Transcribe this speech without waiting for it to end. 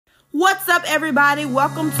What's up, everybody?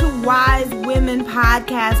 Welcome to Wise Women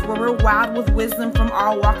Podcast, where we're wild with wisdom from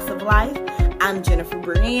all walks of life. I'm Jennifer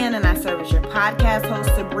Brienne, and I serve as your podcast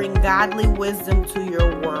host to bring godly wisdom to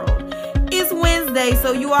your world. It's Wednesday,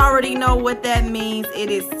 so you already know what that means. It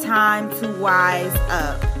is time to wise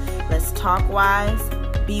up. Let's talk wise,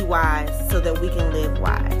 be wise, so that we can live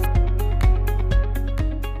wise.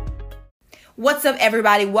 What's up,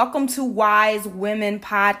 everybody? Welcome to Wise Women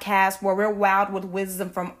Podcast, where we're wild with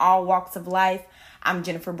wisdom from all walks of life. I'm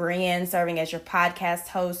Jennifer Brienne, serving as your podcast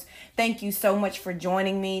host. Thank you so much for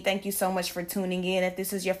joining me. Thank you so much for tuning in. If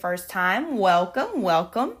this is your first time,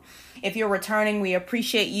 welcome. If you're returning, we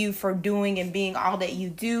appreciate you for doing and being all that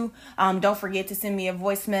you do. Don't forget to send me a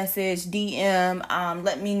voice message, DM.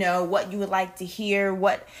 Let me know what you would like to hear,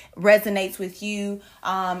 what resonates with you,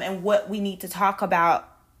 and what we need to talk about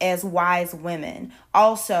as wise women.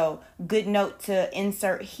 Also, good note to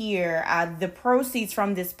insert here, the proceeds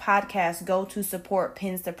from this podcast go to support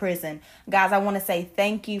Pens to Prison. Guys, I want to say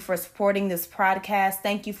thank you for supporting this podcast.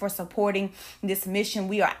 Thank you for supporting this mission.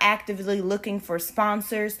 We are actively looking for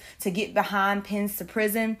sponsors to get behind Pens to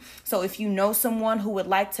Prison. So if you know someone who would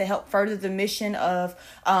like to help further the mission of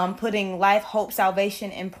putting life, hope, salvation,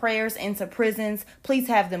 and prayers into prisons, please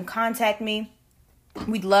have them contact me.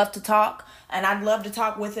 We'd love to talk, and I'd love to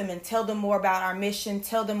talk with them and tell them more about our mission,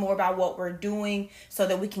 tell them more about what we're doing so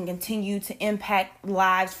that we can continue to impact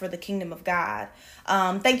lives for the kingdom of God.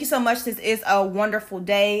 Thank you so much. This is a wonderful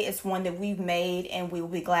day. It's one that we've made and we will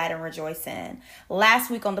be glad and rejoice in. Last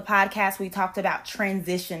week on the podcast, we talked about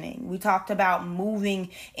transitioning. We talked about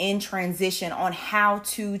moving in transition, on how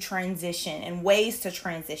to transition and ways to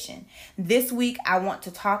transition. This week, I want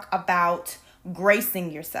to talk about gracing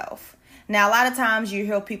yourself. Now, a lot of times you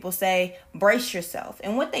hear people say, brace yourself.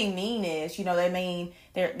 And what they mean is,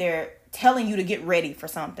 they're telling you to get ready for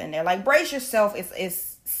something. They're like, brace yourself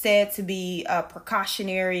is said to be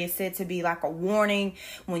precautionary. It's said to be like a warning.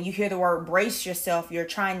 When you hear the word brace yourself, you're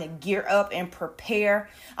trying to gear up and prepare.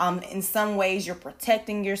 In some ways, you're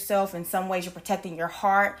protecting yourself. In some ways, you're protecting your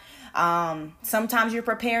heart. Sometimes you're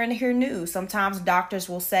preparing to hear news. Sometimes doctors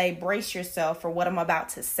will say, brace yourself for what I'm about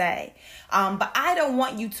to say. But I don't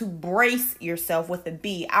want you to brace yourself with a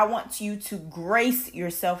B. I want you to grace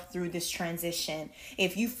yourself through this transition.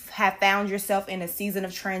 If you have found yourself in a season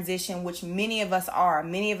of transition, which many of us are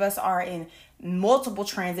in multiple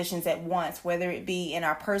transitions at once, whether it be in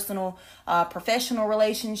our personal, professional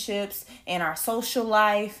relationships, in our social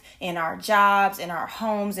life, in our jobs, in our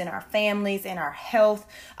homes, in our families, in our health,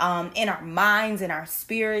 in our minds, in our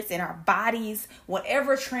spirits, in our bodies.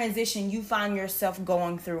 Whatever transition you find yourself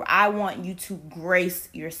going through, I want you to grace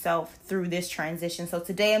yourself through this transition. So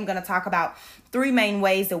today I'm going to talk about 3 main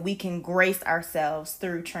ways that we can grace ourselves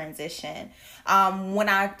through transition. When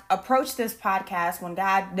I approached this podcast, when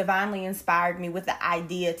God divinely inspired me with the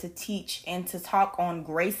idea to teach and to talk on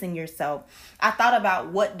gracing yourself, I thought about,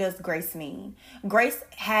 what does grace mean? Grace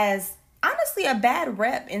has honestly a bad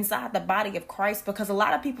rep inside the body of Christ because a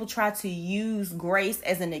lot of people try to use grace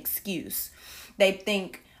as an excuse. They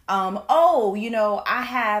think, I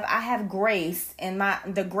have grace, and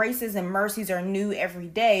the graces and mercies are new every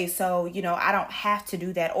day. So, I don't have to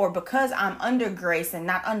do that. Or because I'm under grace and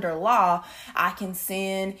not under law, I can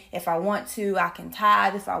sin if I want to. I can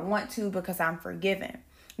tithe if I want to because I'm forgiven.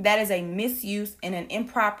 That is a misuse and an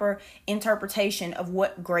improper interpretation of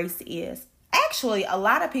what grace is. Actually, a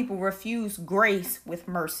lot of people refuse grace with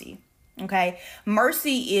mercy. Okay.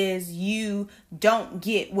 Mercy is you don't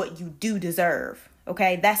get what you do deserve.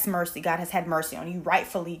 Okay, that's mercy. God has had mercy on you. You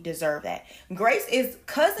rightfully deserve that. Grace is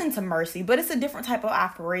cousin to mercy, but it's a different type of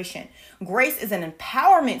operation. Grace is an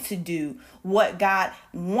empowerment to do what God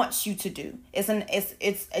wants you to do. It's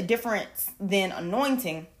a difference than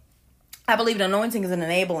anointing. I believe an anointing is an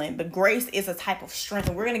enabling, but grace is a type of strength,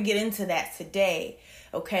 and we're going to get into that today.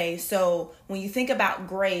 Okay, so when you think about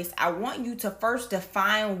grace, I want you to first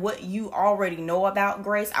define what you already know about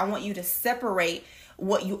grace. I want you to separate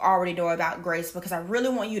what you already know about grace, because I really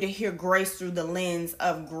want you to hear grace through the lens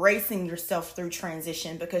of gracing yourself through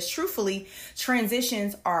transition, because truthfully,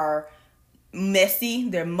 transitions are messy,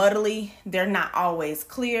 they're muddly, they're not always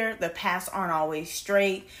clear, the paths aren't always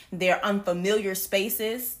straight, they're unfamiliar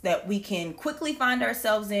spaces that we can quickly find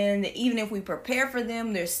ourselves in, that even if we prepare for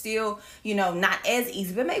them, they're still, not as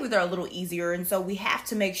easy, but maybe they're a little easier. And so we have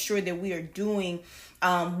to make sure that we are doing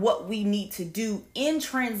what we need to do in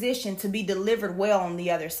transition to be delivered well on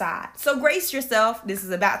the other side. So grace yourself. This is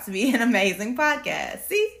about to be an amazing podcast.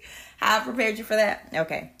 See? I prepared you for that?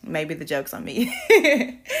 Okay, maybe the joke's on me.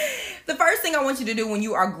 The first thing I want you to do when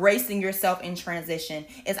you are gracing yourself in transition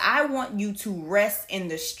is I want you to rest in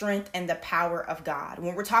the strength and the power of God.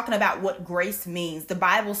 When we're talking about what grace means, the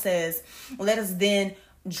Bible says, let us then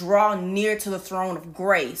draw near to the throne of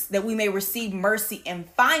grace that we may receive mercy and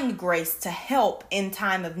find grace to help in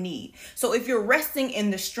time of need. So if you're resting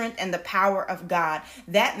in the strength and the power of God,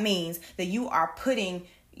 that means that you are putting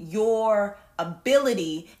your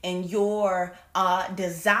ability and your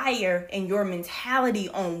desire and your mentality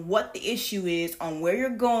on what the issue is, on where you're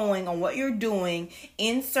going, on what you're doing.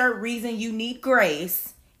 Insert reason you need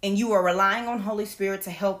grace. And you are relying on Holy Spirit to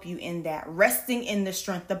help you in that. Resting in the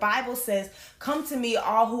strength. The Bible says, come to me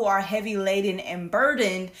all who are heavy laden and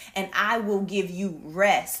burdened, and I will give you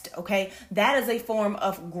rest. Okay. That is a form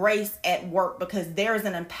of grace at work because there is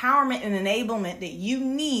an empowerment and enablement that you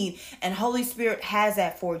need, and Holy Spirit has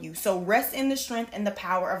that for you. So rest in the strength and the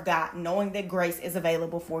power of God, knowing that grace is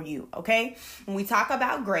available for you. Okay. When we talk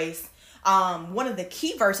about grace, one of the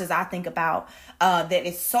key verses I think about that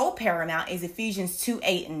is so paramount is Ephesians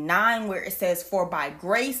 2:8-9, where it says, for by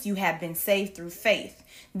grace you have been saved through faith.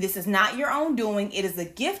 This is not your own doing. It is a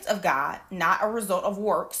gift of God, not a result of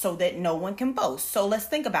work, so that no one can boast. So let's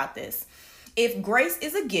think about this. If grace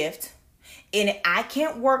is a gift and I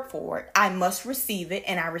can't work for it, I must receive it,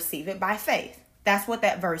 and I receive it by faith. That's what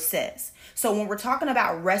that verse says. So when we're talking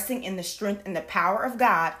about resting in the strength and the power of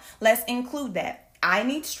God, let's include that. I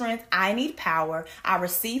need strength. I need power. I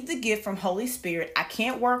receive the gift from Holy Spirit. I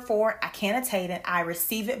can't work for it. I can't attain it. I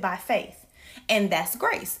receive it by faith. And that's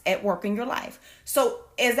grace at work in your life. So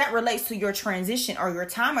as that relates to your transition or your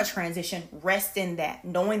time of transition, rest in that.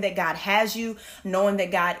 Knowing that God has you, knowing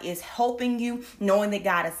that God is helping you, knowing that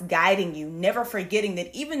God is guiding you. Never forgetting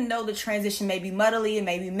that even though the transition may be muddly and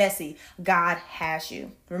may be messy, God has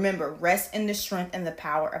you. Remember, rest in the strength and the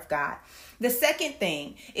power of God. The second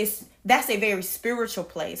thing is that's a very spiritual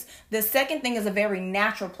place. The second thing is a very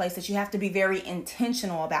natural place that you have to be very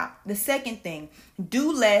intentional about. The second thing,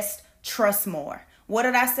 do less, trust more. What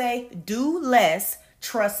did I say? Do less,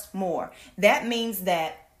 trust more. That means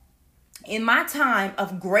that in my time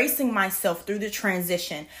of gracing myself through the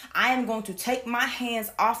transition, I am going to take my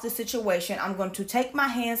hands off the situation. I'm going to take my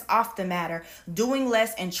hands off the matter, doing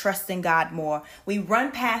less and trusting God more. We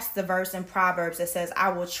run past the verse in Proverbs that says,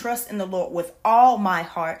 I will trust in the Lord with all my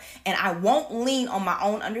heart, and I won't lean on my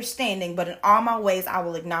own understanding, but in all my ways I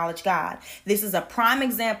will acknowledge God. This is a prime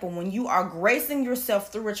example when you are gracing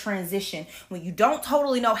yourself through a transition, when you don't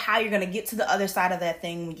totally know how you're going to get to the other side of that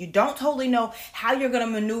thing, when you don't totally know how you're going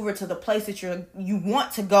to maneuver to the place that you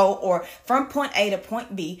want to go, or from point A to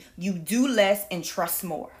point B. You do less and trust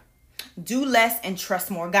more. Do less and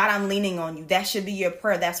trust more. God, I'm leaning on you. That should be your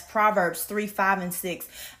prayer. That's Proverbs 3:5-6.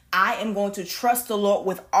 I am going to trust the Lord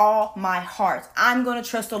with all my heart. I'm going to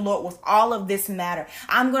trust the Lord with all of this matter.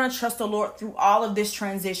 I'm going to trust the Lord through all of this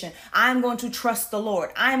transition. I'm going to trust the Lord.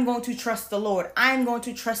 I'm going to trust the Lord. I'm going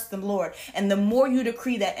to trust the Lord. And the more you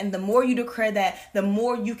decree that, and the more you declare that, the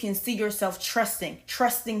more you can see yourself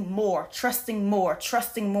trusting more,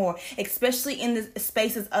 especially in the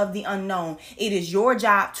spaces of the unknown. It is your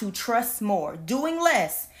job to trust more, doing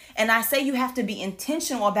less. And I say you have to be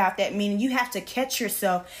intentional about that, meaning you have to catch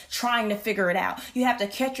yourself trying to figure it out. You have to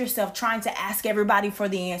catch yourself trying to ask everybody for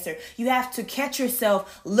the answer. You have to catch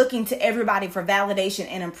yourself looking to everybody for validation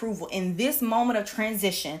and approval. In this moment of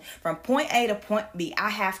transition from point A to point B, I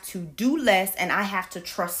have to do less and I have to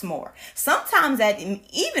trust more. Sometimes that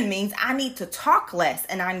even means I need to talk less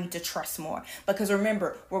and I need to trust more. Because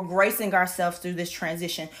remember, we're gracing ourselves through this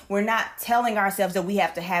transition. We're not telling ourselves that we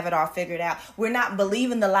have to have it all figured out. We're not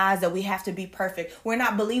believing the lies that we have to be perfect. We're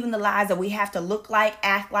not believing the lies that we have to look like,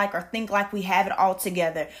 act like, or think like we have it all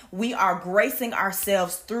together. We are gracing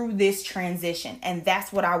ourselves through this transition, and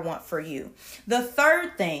that's what I want for you. The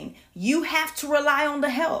third thing, you have to rely on the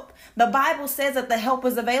help. The Bible says that the help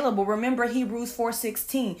is available. Remember Hebrews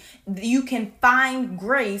 4:16. You can find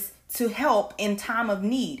grace to help in time of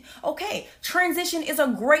need. Okay, transition is a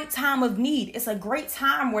great time of need. It's a great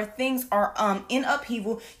time where things are in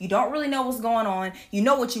upheaval. You don't really know what's going on. You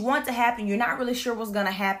know what you want to happen. You're not really sure what's going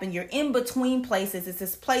to happen. You're in between places. It's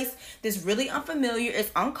this place that's really unfamiliar. It's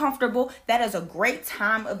uncomfortable. That is a great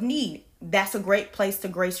time of need. That's a great place to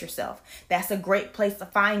grace yourself. That's a great place to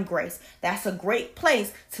find grace. That's a great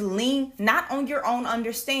place to lean not on your own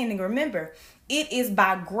understanding. Remember, it is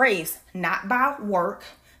by grace, not by work,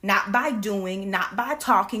 not by doing, not by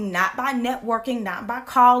talking, not by networking, not by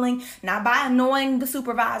calling, not by annoying the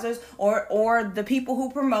supervisors or the people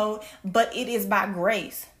who promote, but it is by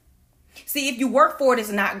grace. See, if you work for it, it's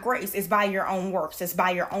not grace. It's by your own works. It's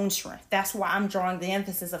by your own strength. That's why I'm drawing the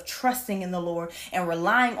emphasis of trusting in the Lord and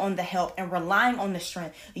relying on the help and relying on the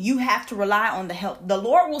strength. You have to rely on the help. The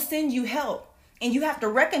Lord will send you help, and you have to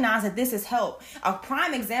recognize that this is help. A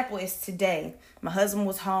prime example is today. My husband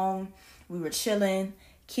was home. We were chilling.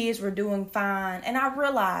 Kids were doing fine. And I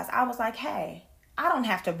realized, I was like, hey, I don't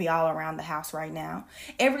have to be all around the house right now.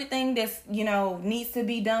 Everything that's, needs to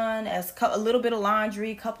be done, as a little bit of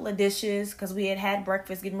laundry, a couple of dishes, because we had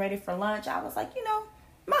breakfast, getting ready for lunch. I was like,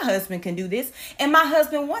 my husband can do this. And my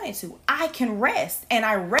husband wanted to. I can rest. And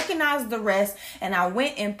I recognized the rest. And I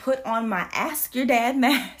went and put on my Ask Your Dad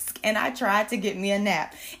mask. And I tried to get me a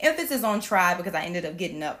nap. Emphasis on try, because I ended up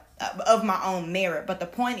getting up of my own merit. But the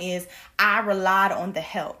point is, I relied on the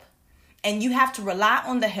help. And you have to rely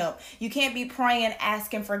on the help. You can't be praying,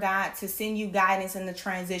 asking for God to send you guidance in the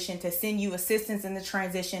transition, to send you assistance in the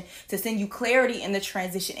transition, to send you clarity in the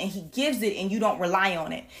transition. And he gives it and you don't rely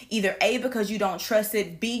on it. Either A, because you don't trust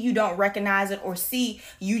it, B, you don't recognize it, or C,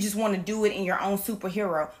 you just want to do it in your own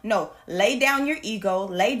superhero. No, lay down your ego,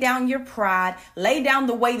 lay down your pride, lay down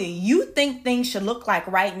the way that you think things should look like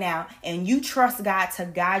right now. And you trust God to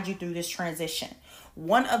guide you through this transition.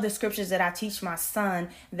 One of the scriptures that I teach my son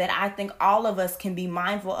that I think all of us can be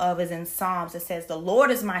mindful of is in Psalms. It says, the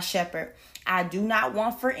Lord is my shepherd. I do not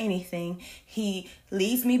want for anything. He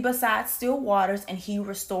leads me beside still waters and he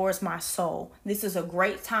restores my soul. This is a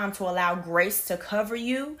great time to allow grace to cover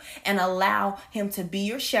you and allow him to be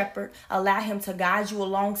your shepherd. Allow him to guide you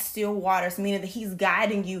along still waters, meaning that he's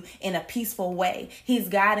guiding you in a peaceful way. He's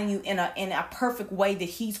guiding you in a perfect way that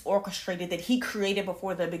he's orchestrated, that he created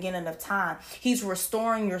before the beginning of time. He's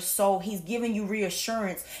restoring your soul. He's giving you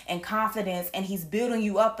reassurance and confidence, and he's building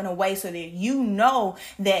you up in a way so that you know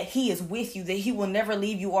that he is with you, that he will never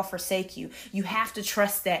leave you or forsake you. You have to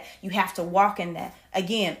trust that. You have to walk in that.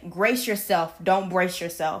 Again, grace yourself. Don't brace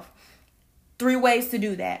yourself. 3 ways to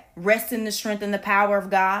do that. Rest in the strength and the power of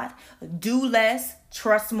God. Do less,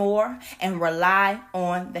 trust more, and rely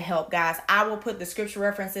on the help. Guys, I will put the scripture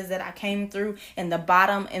references that I came through in the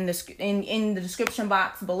bottom in the description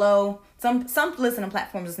box below. Some listening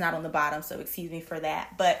platforms is not on the bottom, so excuse me for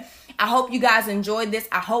that. But I hope you guys enjoyed this.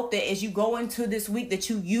 I hope that as you go into this week that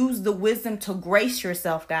you use the wisdom to grace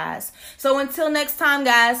yourself, guys. So until next time,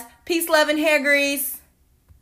 guys, peace, love, and hair grease.